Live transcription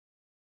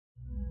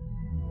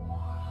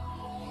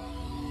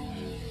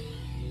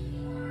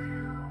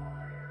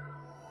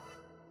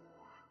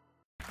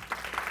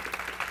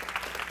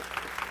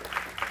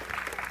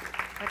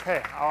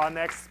Okay, our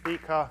next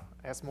speaker,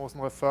 as most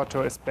referred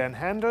to, is Ben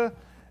Handel,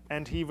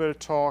 and he will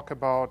talk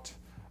about,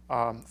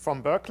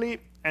 from Berkeley,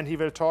 and he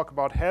will talk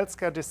about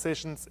healthcare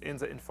decisions in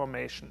the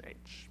information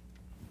age.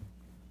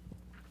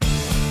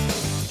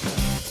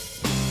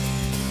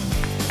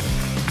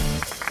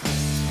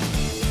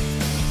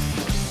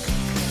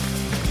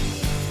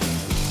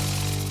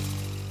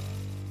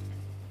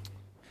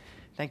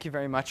 Thank you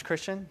very much,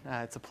 Christian.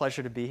 It's a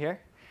pleasure to be here.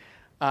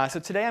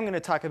 So today I'm going to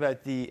talk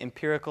about the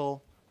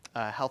empirical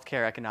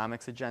healthcare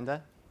economics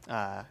agenda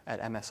at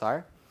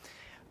MSR.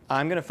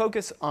 I'm going to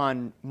focus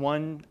on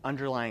one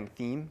underlying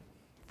theme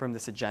from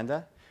this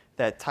agenda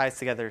that ties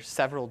together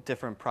several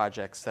different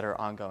projects that are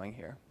ongoing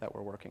here that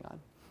we're working on.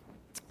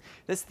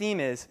 This theme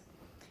is,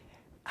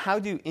 how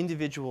do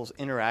individuals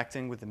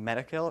interacting with the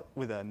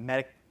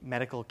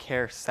medical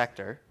care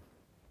sector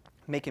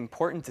make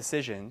important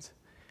decisions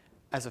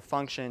as a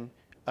function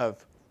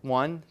of,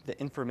 one, the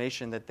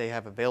information that they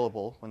have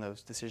available when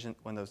those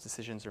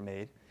decisions are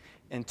made,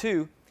 and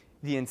two,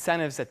 the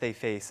incentives that they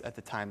face at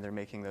the time they're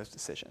making those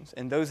decisions.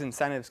 And those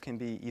incentives can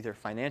be either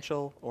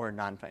financial or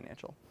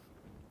non-financial.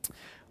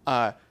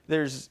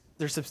 There's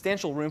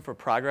substantial room for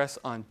progress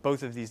on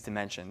both of these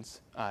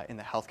dimensions in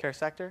the healthcare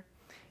sector,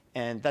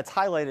 and that's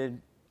highlighted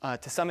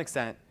to some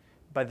extent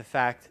by the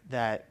fact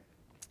that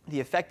the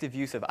effective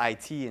use of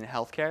IT in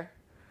healthcare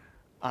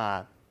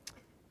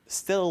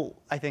still,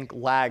 I think,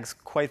 lags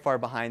quite far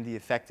behind the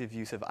effective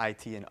use of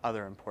IT in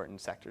other important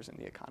sectors in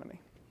the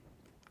economy.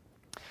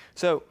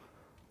 So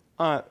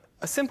a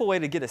simple way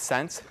to get a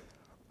sense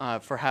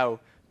for how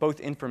both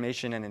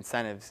information and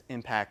incentives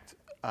impact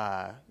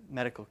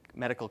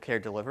medical care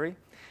delivery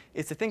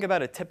is to think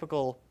about a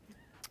typical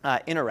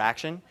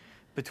interaction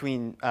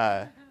between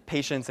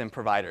patients and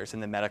providers in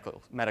the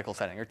medical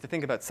setting, or to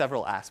think about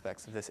several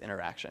aspects of this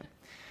interaction.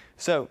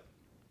 So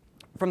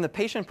from the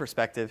patient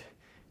perspective,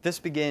 this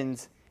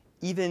begins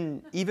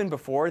even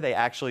before they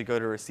actually go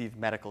to receive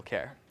medical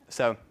care.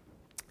 So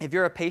if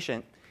you're a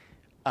patient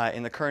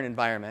in the current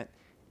environment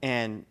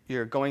and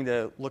you're going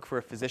to look for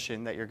a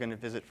physician that you're going to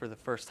visit for the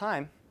first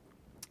time,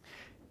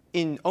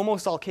 in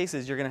almost all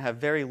cases, you're going to have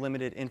very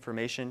limited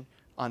information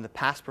on the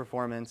past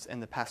performance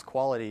and the past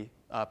quality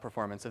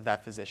performance of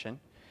that physician.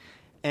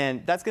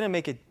 And that's going to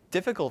make it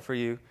difficult for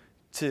you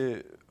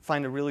to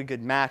find a really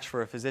good match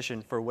for a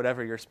physician for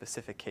whatever your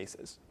specific case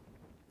is.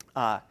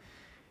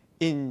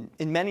 In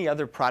many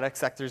other product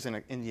sectors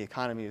in the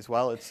economy as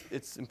well,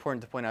 it's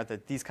important to point out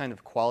that these kind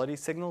of quality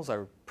signals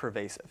are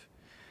pervasive.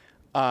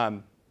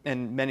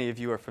 And many of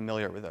you are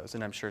familiar with those,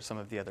 and I'm sure some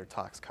of the other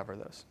talks cover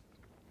those.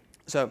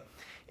 So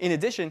in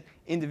addition,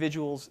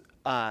 individuals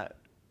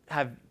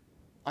have,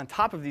 on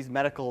top of these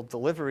medical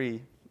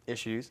delivery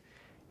issues,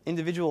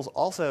 individuals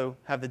also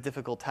have the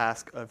difficult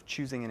task of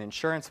choosing an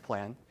insurance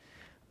plan,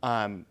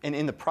 and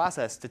in the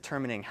process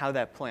determining how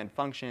that plan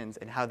functions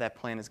and how that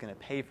plan is going to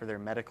pay for their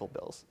medical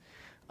bills.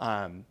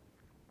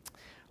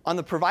 On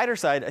the provider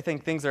side, I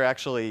think things are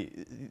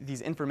actually,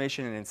 these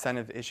information and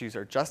incentive issues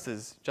are just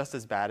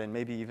as bad and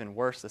maybe even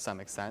worse to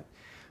some extent.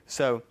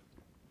 So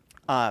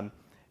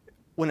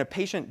when a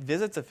patient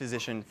visits a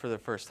physician for the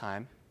first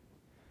time,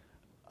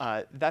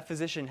 that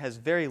physician has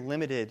very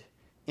limited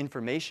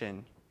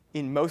information,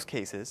 in most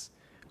cases,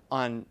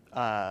 on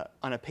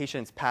a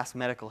patient's past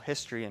medical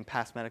history and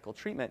past medical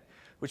treatment,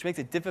 which makes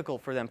it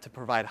difficult for them to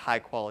provide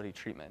high-quality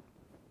treatment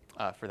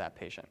for that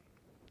patient.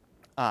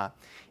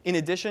 In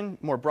addition,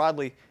 more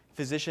broadly,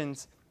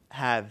 physicians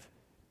have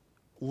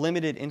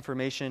limited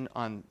information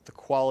on the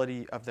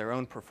quality of their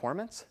own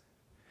performance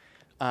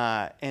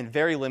and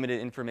very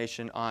limited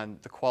information on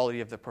the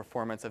quality of the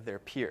performance of their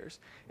peers.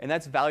 And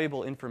that's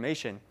valuable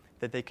information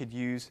that they could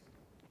use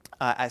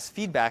as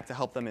feedback to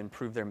help them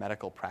improve their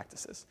medical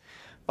practices.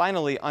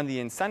 Finally, on the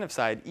incentive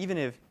side, even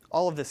if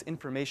all of this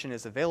information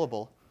is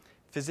available,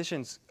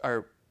 physicians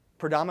are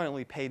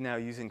predominantly paid now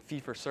using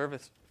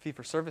fee-for-service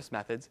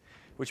methods,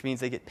 which means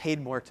they get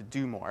paid more to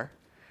do more.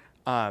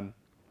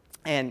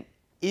 And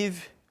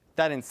if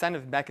that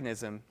incentive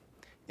mechanism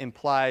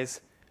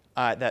implies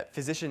that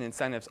physician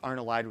incentives aren't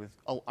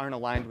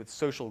aligned with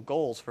social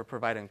goals for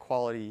providing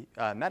quality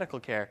medical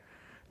care,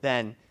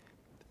 then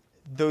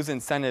those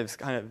incentives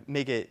kind of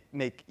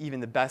make even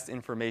the best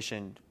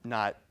information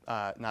not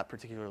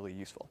particularly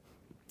useful.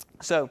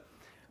 So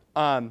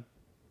I'm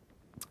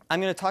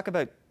going to talk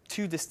about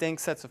two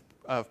distinct sets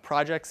of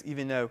projects,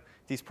 even though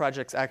these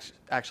projects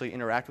actually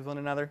interact with one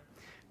another.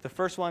 The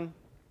first one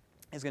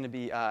is going to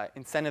be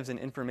incentives and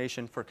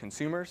information for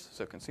consumers,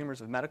 so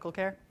consumers of medical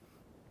care.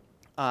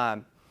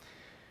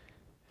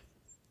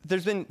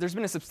 There's been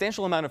a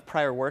substantial amount of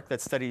prior work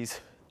that studies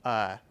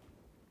the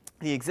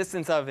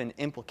existence of and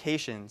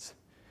implications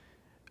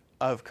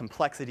of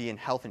complexity in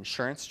health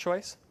insurance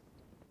choice.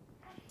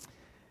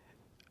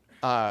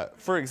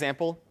 For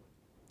example,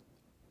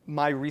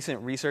 my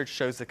recent research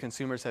shows that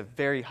consumers have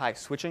very high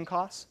switching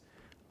costs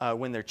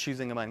when they're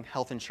choosing among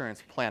health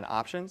insurance plan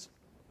options.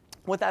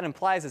 What that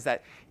implies is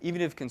that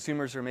even if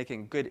consumers are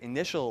making good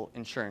initial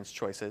insurance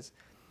choices,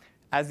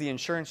 as the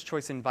insurance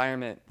choice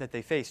environment that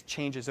they face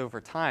changes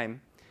over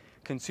time,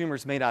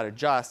 consumers may not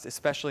adjust,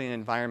 especially in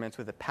environments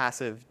with a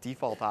passive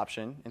default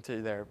option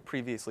into their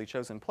previously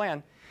chosen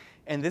plan.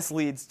 And this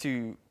leads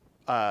to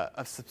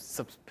a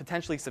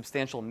potentially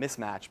substantial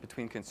mismatch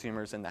between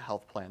consumers and the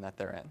health plan that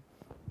they're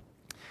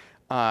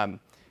in.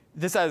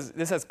 This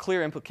has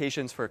clear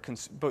implications for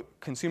both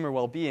consumer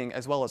well-being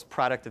as well as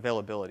product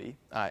availability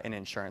in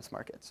insurance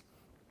markets.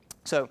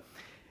 So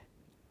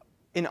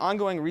in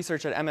ongoing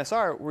research at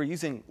MSR, we're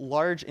using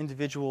large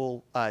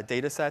individual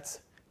data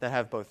sets that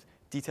have both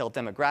detailed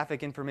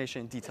demographic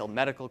information, detailed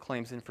medical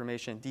claims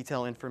information,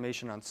 detailed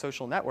information on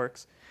social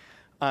networks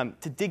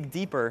to dig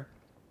deeper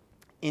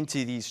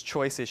into these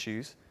choice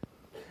issues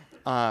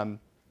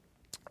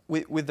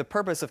with the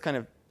purpose of kind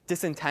of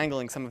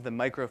disentangling some of the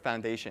micro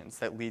foundations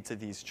that lead to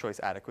these choice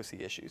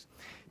adequacy issues.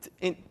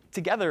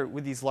 Together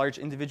with these large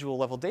individual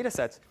level data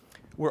sets,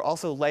 we're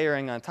also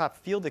layering on top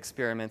field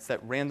experiments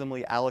that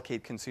randomly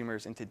allocate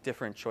consumers into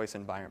different choice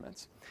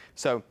environments.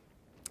 So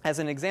as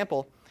an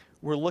example,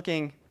 we're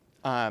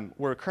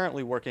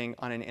currently working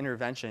on an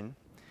intervention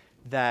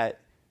that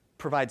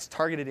provides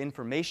targeted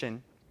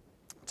information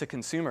to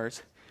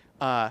consumers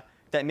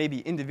that may be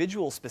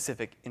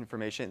individual-specific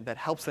information that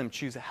helps them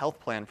choose a health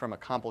plan from a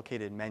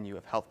complicated menu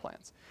of health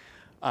plans.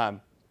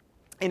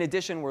 In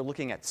addition, we're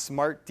looking at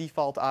smart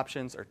default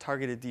options or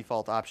targeted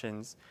default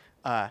options,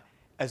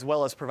 as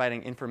well as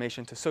providing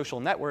information to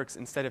social networks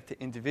instead of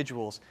to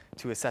individuals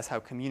to assess how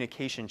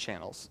communication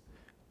channels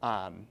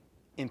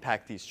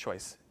impact these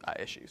choice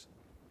issues.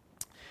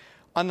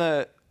 On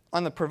the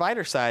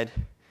provider side,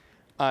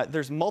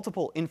 there's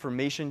multiple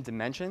information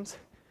dimensions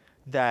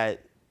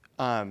that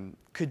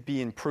could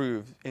be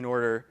improved in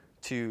order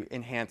to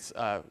enhance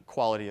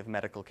quality of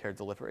medical care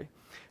delivery.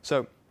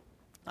 So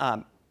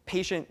I've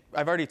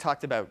already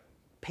talked about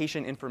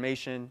patient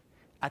information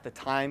at the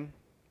time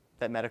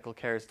that medical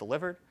care is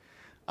delivered.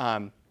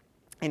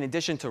 In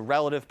addition to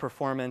relative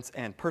performance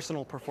and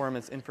personal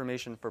performance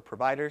information for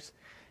providers,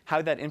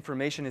 how that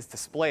information is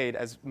displayed,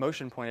 as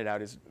Motion pointed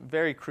out, is a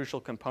very crucial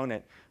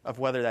component of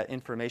whether that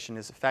information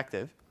is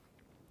effective.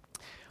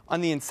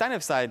 On the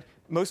incentive side,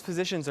 most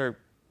physicians are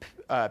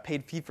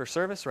paid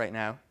fee-for-service right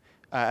now,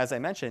 as I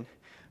mentioned,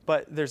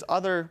 but there's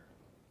other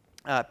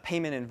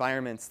payment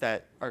environments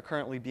that are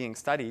currently being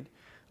studied.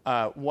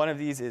 One of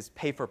these is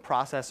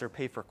pay-for-process or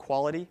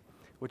pay-for-quality,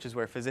 which is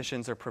where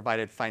physicians are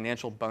provided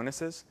financial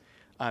bonuses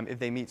if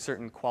they meet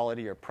certain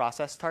quality or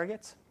process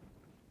targets.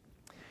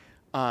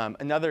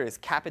 Another is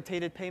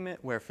capitated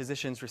payment, where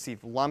physicians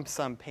receive lump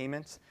sum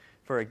payments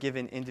for a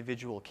given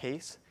individual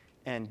case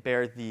and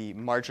bear the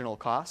marginal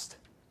cost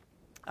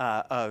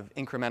of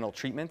incremental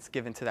treatments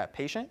given to that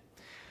patient.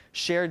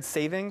 Shared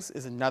savings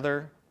is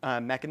another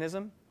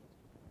mechanism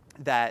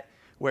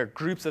where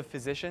groups of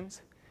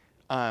physicians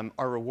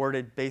are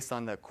rewarded based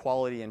on the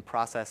quality and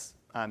process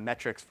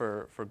metrics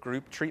for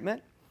group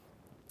treatment.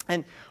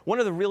 And one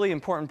of the really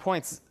important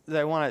points that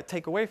I want to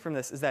take away from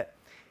this is that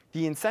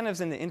the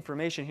incentives and the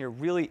information here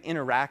really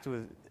interact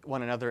with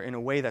one another in a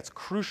way that's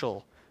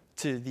crucial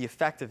to the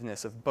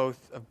effectiveness of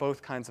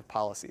both kinds of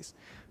policies.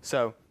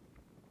 So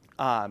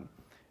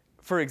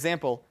for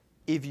example,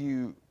 if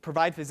you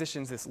provide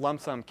physicians this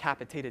lump sum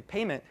capitated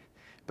payment,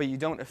 but you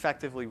don't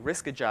effectively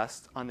risk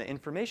adjust on the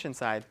information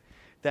side,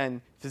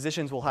 then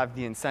physicians will have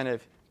the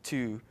incentive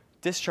to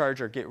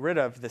discharge or get rid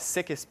of the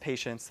sickest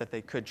patients that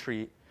they could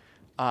treat,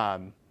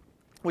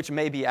 which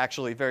may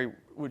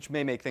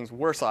make things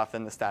worse off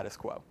than the status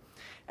quo.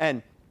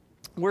 And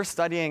we're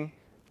studying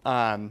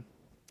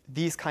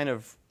these kind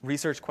of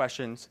research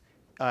questions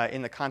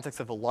in the context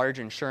of a large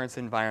insurance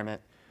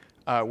environment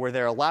where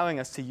they're allowing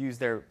us to use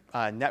their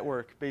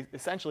network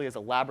essentially as a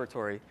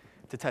laboratory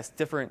to test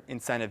different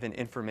incentive and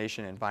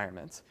information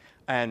environments.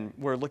 And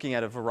we're looking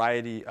at a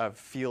variety of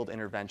field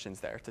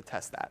interventions there to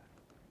test that.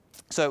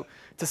 So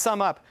to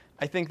sum up,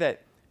 I think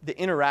that the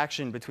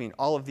interaction between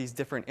all of these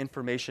different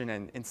information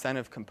and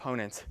incentive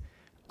components,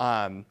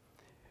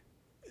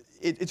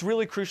 it's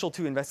really crucial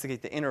to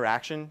investigate the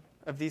interaction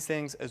of these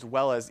things as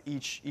well as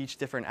each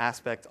different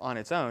aspect on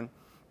its own.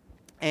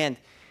 And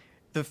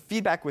the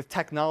feedback with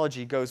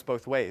technology goes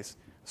both ways.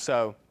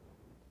 So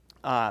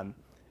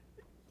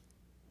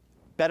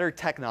better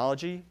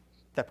technology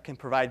that can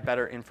provide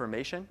better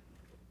information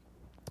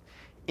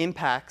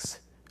impacts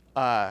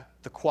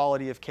the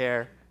quality of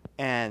care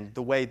and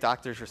the way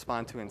doctors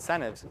respond to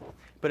incentives.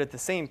 But at the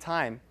same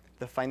time,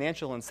 the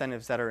financial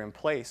incentives that are in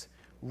place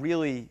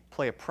really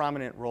play a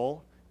prominent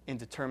role in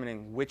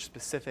determining which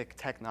specific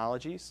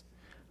technologies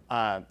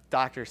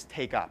doctors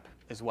take up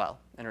as well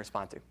and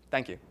respond to.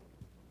 Thank you.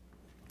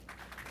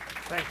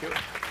 Thank you.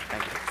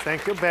 Thank you.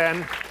 Thank you,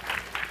 Ben.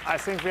 I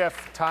think we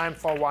have time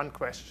for one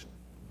question.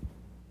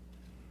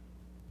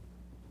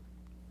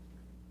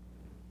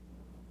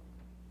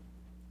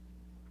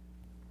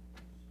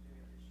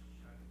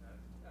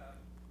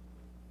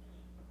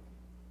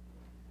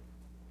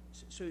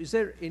 So is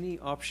there any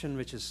option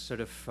which is sort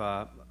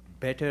of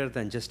better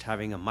than just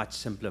having a much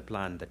simpler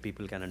plan that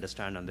people can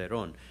understand on their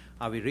own?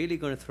 Are we really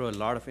going to throw a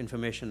lot of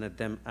information at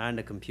them and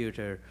a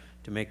computer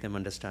to make them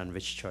understand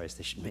which choice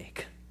they should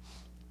make?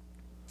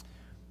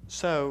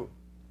 So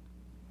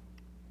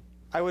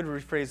I would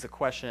rephrase the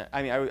question.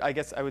 I mean, I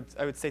guess I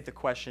would state the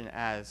question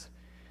as,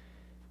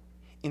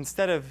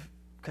 instead of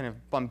kind of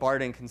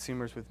bombarding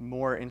consumers with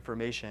more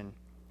information,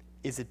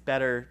 is it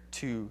better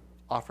to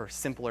offer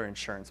simpler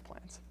insurance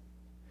plans?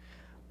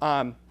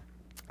 And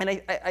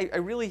I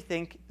really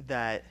think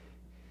that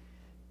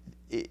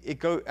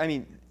I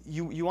mean,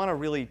 you want to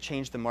really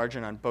change the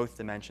margin on both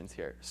dimensions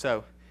here.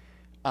 So,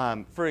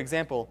 for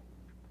example,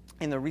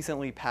 in the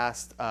recently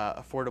passed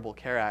Affordable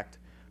Care Act,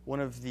 one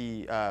of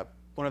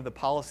the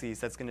policies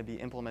that's going to be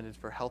implemented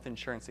for health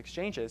insurance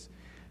exchanges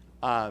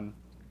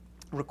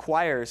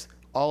requires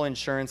all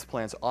insurance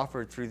plans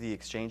offered through the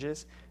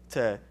exchanges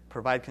to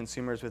provide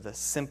consumers with a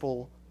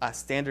simple,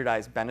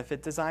 standardized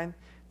benefit design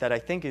that I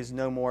think is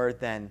no more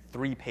than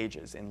 3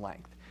 pages in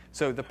length.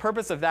 So the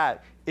purpose of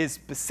that is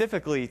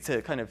specifically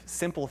to kind of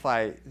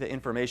simplify the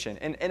information.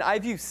 And I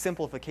view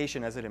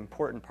simplification as an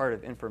important part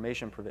of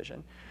information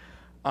provision.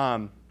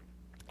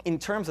 In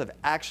terms of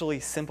actually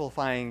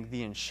simplifying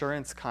the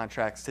insurance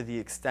contracts to the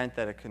extent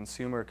that a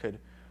consumer could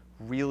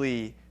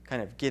really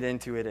kind of get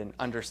into it and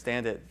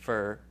understand it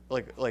for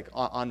like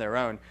on their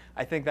own,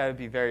 I think that would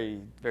be very,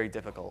 very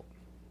difficult.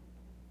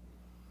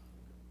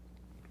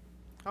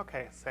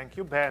 Okay, thank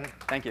you, Ben.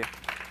 Thank you.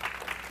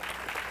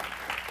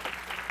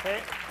 Okay,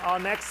 our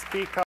next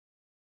speaker